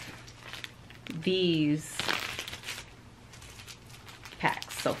have these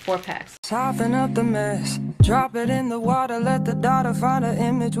packs, so 4 packs. Soften up the mess, drop it in the water, let the daughter find an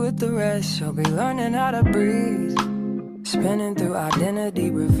image with the rest. She'll be learning how to breathe, spinning through identity,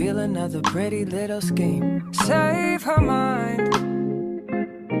 reveal another pretty little scheme. Save her mind,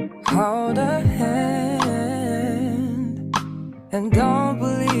 hold her hand, and don't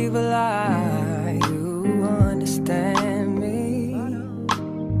believe a lie. You understand me.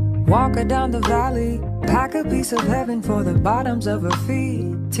 Walk her down the valley, pack a piece of heaven for the bottoms of her feet.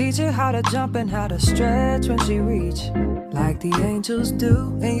 Teach her how to jump and how to stretch when she reach, like the angels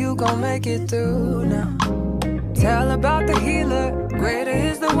do, and you gon' make it through now. Tell about the healer, greater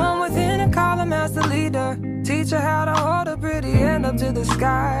is the one within, and call him as the leader. Teach her how to hold a pretty hand up to the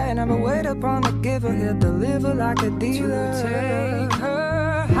sky, and never wait upon the giver, he'll deliver like a dealer. To take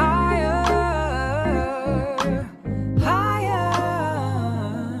her higher, higher,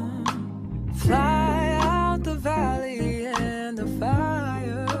 fly out the valley and the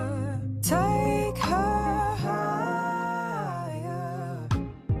fire. Take her higher,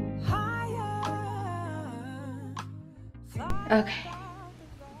 higher. Okay.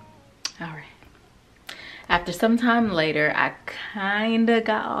 All right. After some time later, I kind of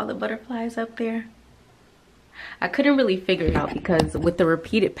got all the butterflies up there. I couldn't really figure it out because with the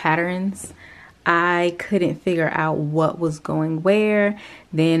repeated patterns, I couldn't figure out what was going where.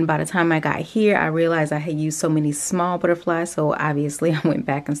 Then by the time I got here, I realized I had used so many small butterflies. So obviously I went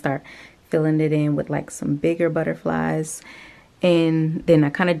back and started filling it in with like some bigger butterflies. And then I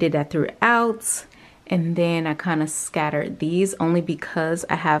kind of did that throughout. And then I kind of scattered these only because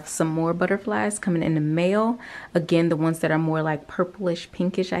I have some more butterflies coming in the mail. Again, the ones that are more like purplish,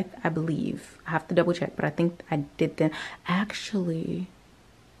 pinkish, I believe. I have to double check, but I think I did them. Actually,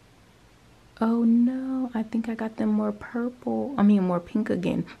 oh no, I think I got them more purple. I mean, more pink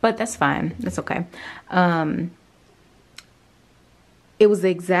again, but that's fine. That's okay. It's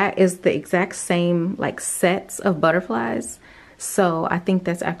the exact same like sets of butterflies. So I think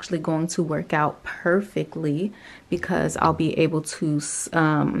that's actually going to work out perfectly because I'll be able to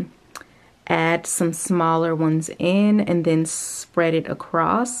add some smaller ones in and then spread it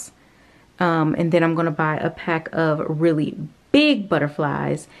across. And then I'm going to buy a pack of really big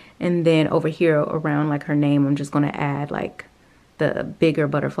butterflies. And then over here around like her name, I'm just going to add like the bigger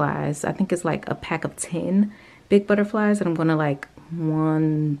butterflies. I think it's like a pack of 10 big butterflies. And I'm going to like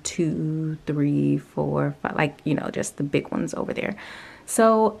 1, 2, 3, 4, 5, like, you know, just the big ones over there.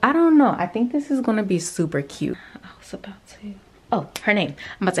 So I don't know. I think this is going to be super cute. I was about to, oh, her name.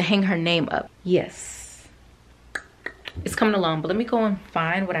 I'm about to hang her name up. Yes. It's coming along, but let me go and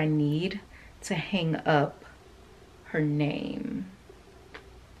find what I need to hang up her name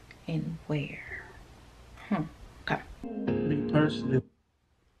and where. Okay. Me personally.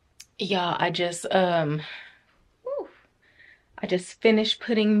 Y'all, I just finished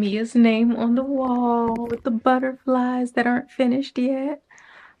putting Mia's name on the wall with the butterflies that aren't finished yet.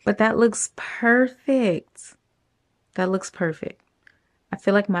 But that looks perfect. That looks perfect. I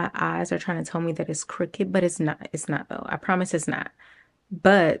feel like my eyes are trying to tell me that it's crooked, but it's not. It's not though. I promise it's not.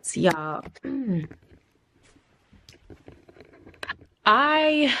 But y'all,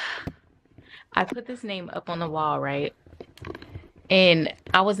 I put this name up on the wall, right? And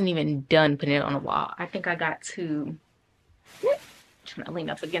I wasn't even done putting it on the wall. I think I got to, trying to lean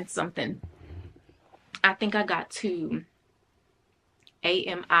up against something. I think I got to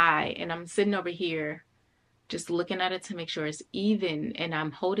AMI, and I'm sitting over here just looking at it to make sure it's even, and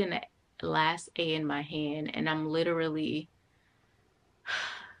I'm holding last A in my hand, and I'm literally,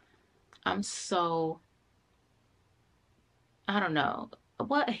 I'm so, I don't know.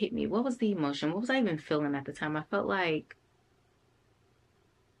 What hit me? What was the emotion? What was I even feeling at the time? I felt like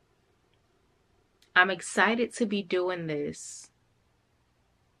I'm excited to be doing this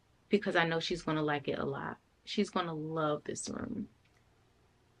because I know she's going to like it a lot. She's going to love this room.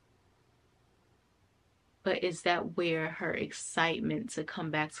 But is that where her excitement to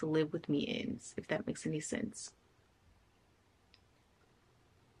come back to live with me ends, if that makes any sense?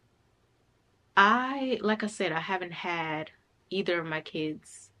 Like I said, I haven't had either of my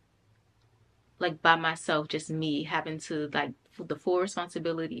kids like by myself, just me having to like the full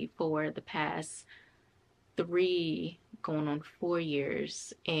responsibility for the past 3 going on 4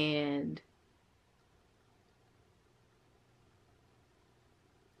 years, and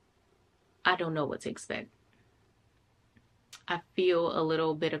I don't know what to expect. I feel a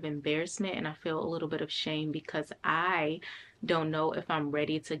little bit of embarrassment and I feel a little bit of shame because I don't know if I'm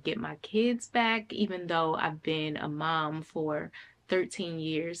ready to get my kids back, even though I've been a mom for 13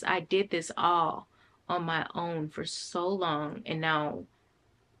 years. I did this all on my own for so long, and now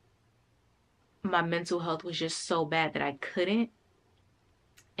my mental health was just so bad that I couldn't,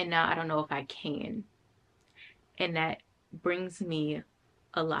 and now I don't know if I can. And that brings me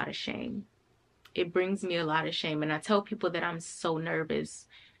a lot of shame. It brings me a lot of shame, and I tell people that I'm so nervous,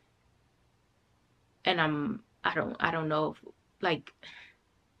 and I don't know if, like,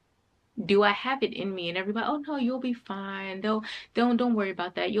 do I have it in me? And everybody, oh no, you'll be fine. Don't worry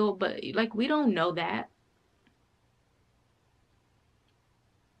about that. But like, we don't know that.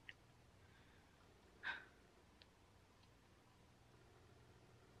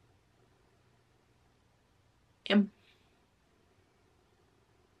 And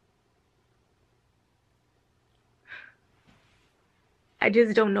I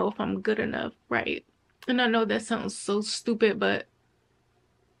just don't know if I'm good enough, right? And I know that sounds so stupid, but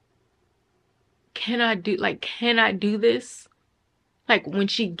can I do this? Like, when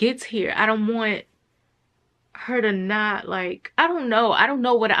she gets here, I don't want her to not, like, I don't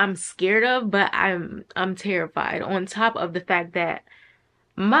know what I'm scared of, but I'm terrified, on top of the fact that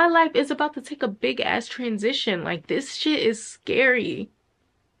my life is about to take a big ass transition. Like, this shit is scary.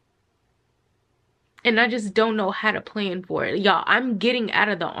 And I just don't know how to plan for it. Y'all, I'm getting out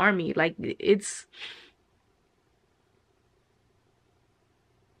of the army. Like, it's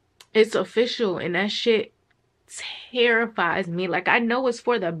official, and that shit terrifies me. Like, I know it's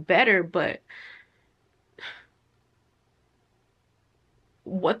for the better, but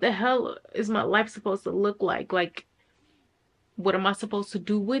what the hell is my life supposed to look like? Like, what am I supposed to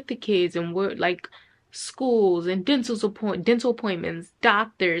do with the kids? And what, like, schools and dental appointments,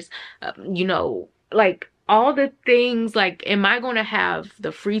 doctors, you know, like, all the things. Like, am I going to have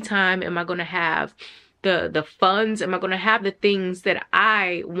the free time? Am I going to have the funds? Am I going to have the things that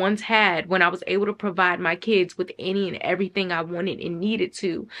I once had when I was able to provide my kids with any and everything I wanted and needed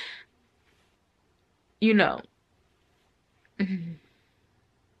to, you know?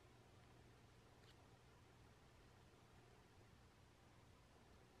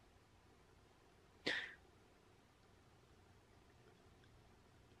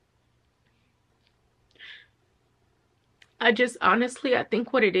 I just, honestly, I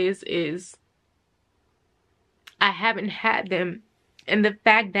think what it is I haven't had them. And the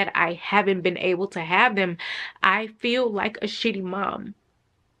fact that I haven't been able to have them, I feel like a shitty mom.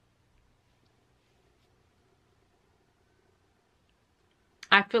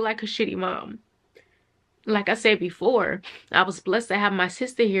 I feel like a shitty mom. Like I said before, I was blessed to have my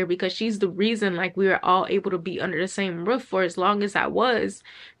sister here because she's the reason, like, we were all able to be under the same roof for as long as I was,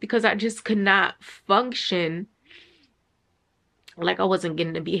 because I just could not function. Like, I wasn't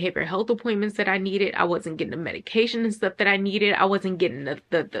getting the behavioral health appointments that I needed. I wasn't getting the medication and stuff that I needed. I wasn't getting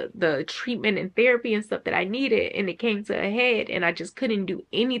the treatment and therapy and stuff that I needed. And it came to a head, and I just couldn't do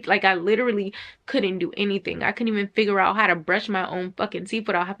like, I literally couldn't do anything. I couldn't even figure out how to brush my own fucking teeth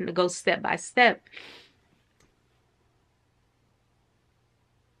without having to go step by step.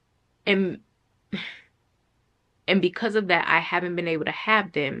 And because of that, I haven't been able to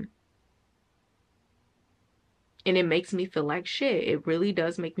have them. And it makes me feel like shit. It really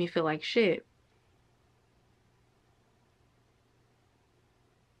does make me feel like shit.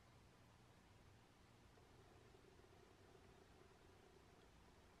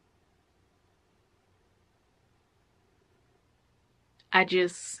 I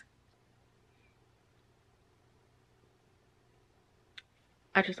just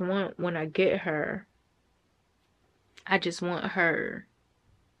want, when I get her, I just want her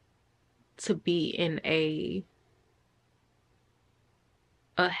to be in a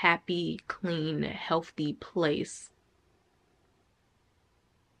a happy, clean, healthy place.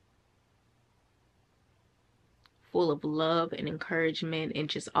 Full of love and encouragement and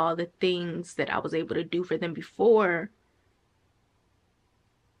just all the things that I was able to do for them before,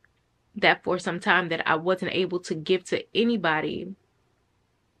 that for some time that I wasn't able to give to anybody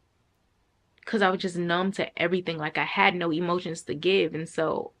because I was just numb to everything. Like I had no emotions to give. And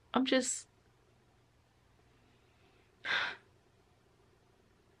so I'm just,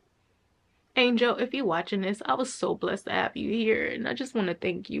 Angel, if you're watching this, I was so blessed to have you here. And I just want to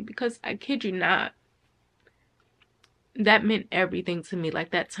thank you because I kid you not, that meant everything to me.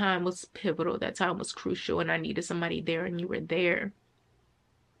 Like that time was pivotal. That time was crucial. And I needed somebody there and you were there.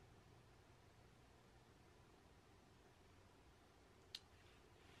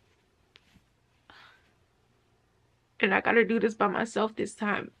 And I gotta do this by myself this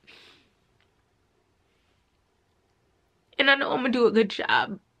time. And I know I'm gonna do a good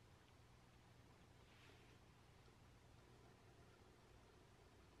job.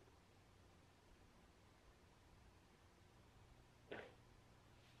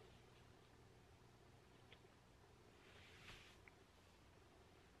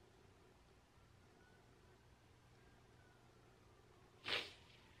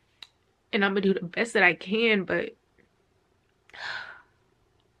 And I'm gonna do the best that I can, but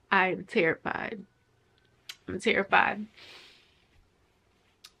I'm terrified. I'm terrified.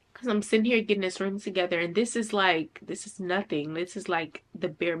 Because I'm sitting here getting this room together, and this is nothing. This is like the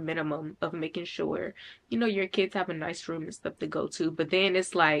bare minimum of making sure, you know, your kids have a nice room and stuff to go to. But then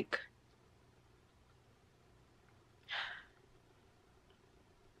it's like,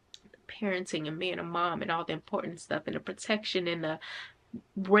 the parenting and being a mom and all the important stuff and the protection and the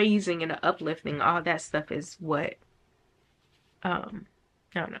raising and the uplifting, all that stuff is what, I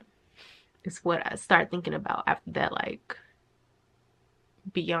don't know. It's what I start thinking about after that, like,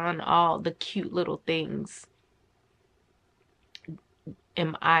 beyond all the cute little things,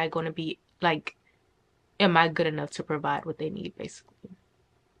 am I going to be, like, am I good enough to provide what they need, basically?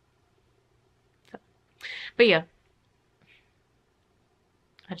 So, but yeah,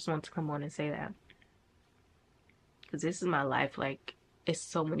 I just want to come on and say that. Because this is my life, like, it's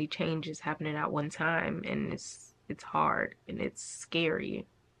so many changes happening at one time, and it's hard, and it's scary.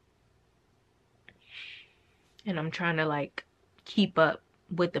 And I'm trying to like keep up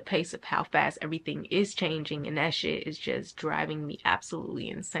with the pace of how fast everything is changing, and that shit is just driving me absolutely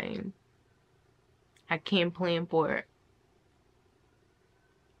insane. I can't plan for it.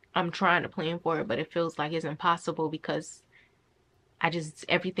 I'm trying to plan for it, but it feels like it's impossible because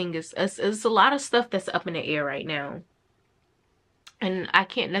everything is, it's a lot of stuff that's up in the air right now. And I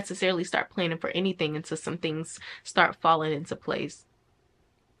can't necessarily start planning for anything until some things start falling into place,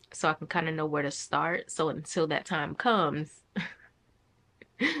 so I can kind of know where to start. So until that time comes,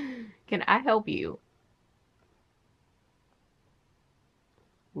 can I help you?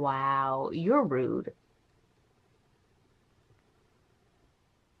 Wow, you're rude.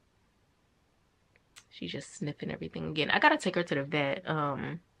 She's just sniffing everything again. I gotta take her to the vet.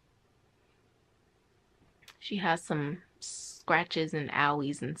 She has some scratches and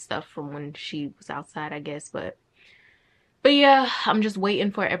owies and stuff from when she was outside, I guess, but yeah, I'm just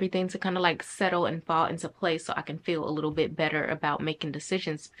waiting for everything to kind of like settle and fall into place so I can feel a little bit better about making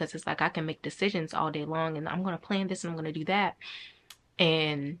decisions, because it's like I can make decisions all day long and I'm going to plan this and I'm going to do that,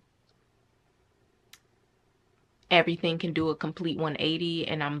 and everything can do a complete 180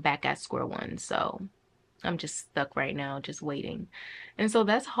 and I'm back at square one. So I'm just stuck right now, just waiting. And so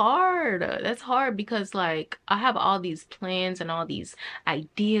that's hard. That's hard because like I have all these plans and all these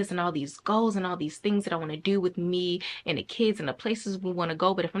ideas and all these goals and all these things that I want to do with me and the kids and the places we want to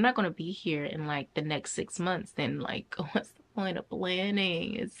go. But if I'm not going to be here in like the next 6 months, then like what's the point of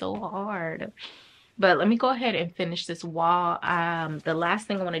planning? It's so hard. But let me go ahead and finish this wall. The last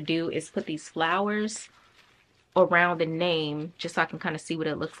thing I want to do is put these flowers around the name just so I can kind of see what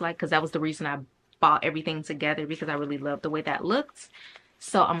it looks like, because that was the reason I bought everything together, because I really love the way that looked.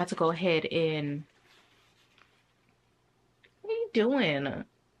 So I'm about to go ahead and, what are you doing?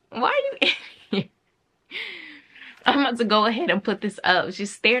 Why are you I'm about to go ahead and put this up.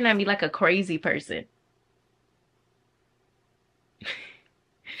 She's staring at me like a crazy person.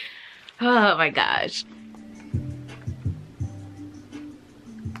 Oh my gosh.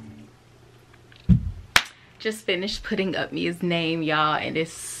 Just finished putting up Mia's name, y'all, and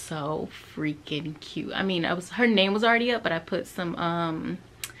it's so freaking cute. I mean, her name was already up, but I put some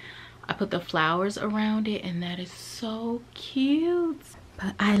I put the flowers around it, and that is so cute.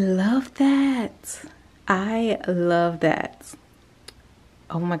 But I love that. I love that.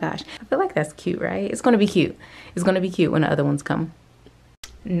 Oh my gosh, I feel like that's cute, right? It's gonna be cute. It's gonna be cute when the other ones come.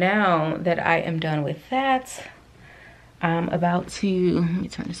 now that I am done with that, I'm about to, let me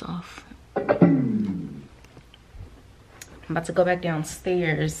turn this off. I'm about to go back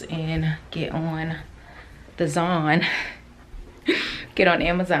downstairs and get on the Zon, get on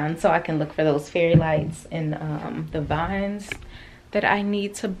Amazon so I can look for those fairy lights and the vines that I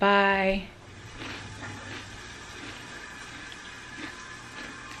need to buy.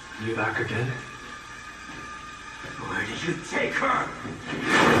 You back again? Where did you take her?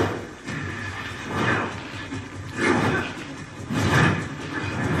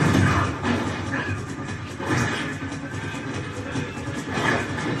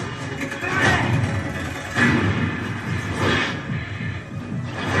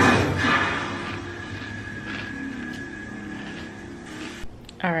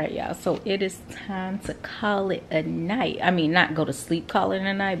 All right, y'all, so it is time to call it a night. I mean, not go to sleep, call it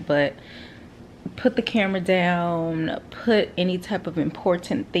a night, but put the camera down, put any type of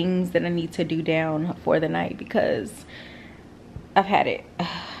important things that I need to do down for the night, because I've had it.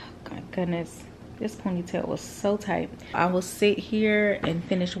 Oh, my goodness, this ponytail was so tight. I will sit here and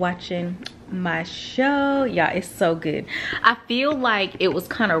finish watching my show. Y'all, it's so good. I feel like it was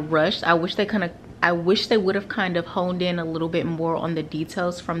kind of rushed. I wish they would have kind of honed in a little bit more on the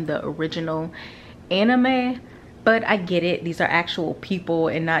details from the original anime, but I get it. These are actual people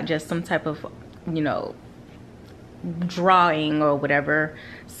and not just some type of, you know, drawing or whatever.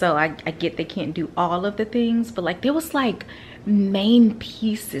 So I get they can't do all of the things, but like there was like main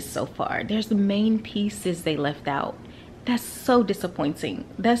pieces so far. There's the main pieces they left out. That's so disappointing.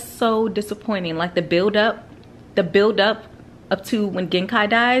 That's so disappointing. Like the build up up to when Genkai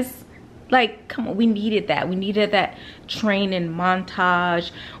dies. Like, come on, we needed that. We needed that training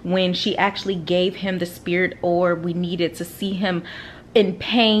montage when she actually gave him the spirit orb. We needed to see him in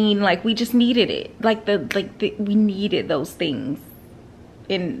pain. Like, we just needed it. We needed those things.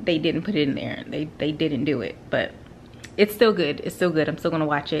 And they didn't put it in there. They didn't do it. But it's still good. It's still good. I'm still gonna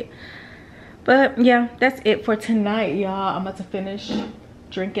watch it. But yeah, that's it for tonight, y'all. I'm about to finish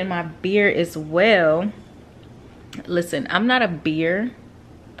drinking my beer as well. Listen, I'm not a beer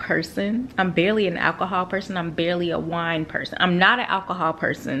person. I'm barely an alcohol person. I'm barely a wine person. I'm not an alcohol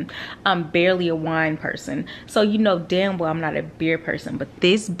person. I'm barely a wine person. So you know damn well I'm not a beer person. But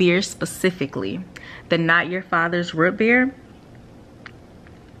this beer specifically, the Not Your Father's root beer,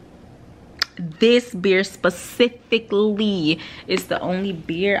 this beer specifically is the only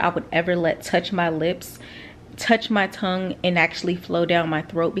beer I would ever let touch my lips, touch my tongue, and actually flow down my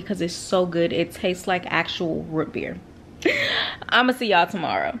throat, because it's so good. It tastes like actual root beer. I'm gonna see y'all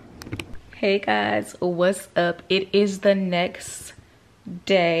tomorrow. Hey guys, what's up? It is the next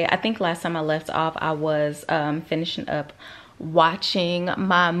day. I think last time I left off I was finishing up watching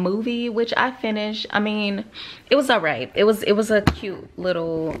my movie, which I finished. I mean, it was all right. It was a cute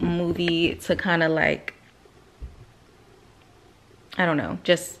little movie to kind of like, I don't know,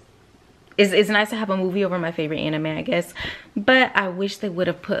 just it's nice to have a movie over my favorite anime, I guess. But I wish they would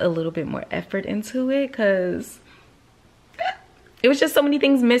have put a little bit more effort into it, because it was just so many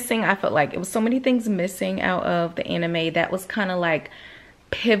things missing. I felt like it was so many things missing out of the anime that was kind of like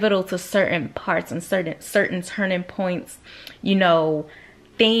pivotal to certain parts and certain turning points, you know,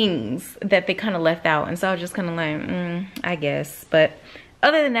 things that they kind of left out. And so I was just kind of like, I guess. But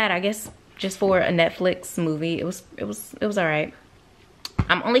other than that, I guess just for a Netflix movie, it was all right.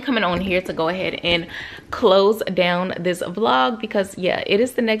 I'm only coming on here to go ahead and close down this vlog, because yeah, it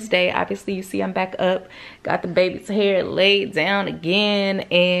is the next day. Obviously you see I'm back up, got the baby's hair laid down again,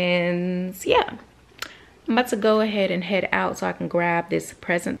 and yeah, I'm about to go ahead and head out so I can grab this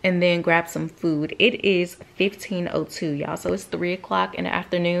present and then grab some food. It is 15:02, y'all, so it's 3 o'clock in the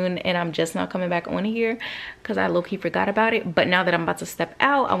afternoon, and I'm just not coming back on here because I low-key forgot about it. But now that I'm about to step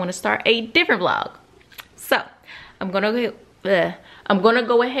out, I want to start a different vlog. So I'm gonna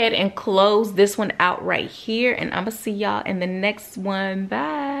go ahead and close this one out right here, and I'm gonna see y'all in the next one.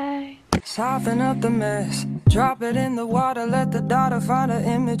 Bye. Soften up the mess, drop it in the water, let the daughter find her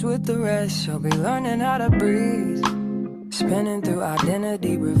image with the rest. She'll be learning how to breathe, spinning through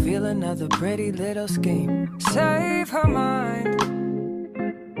identity, reveal another pretty little scheme. Save her mind,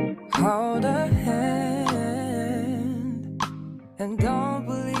 hold her hand, and don't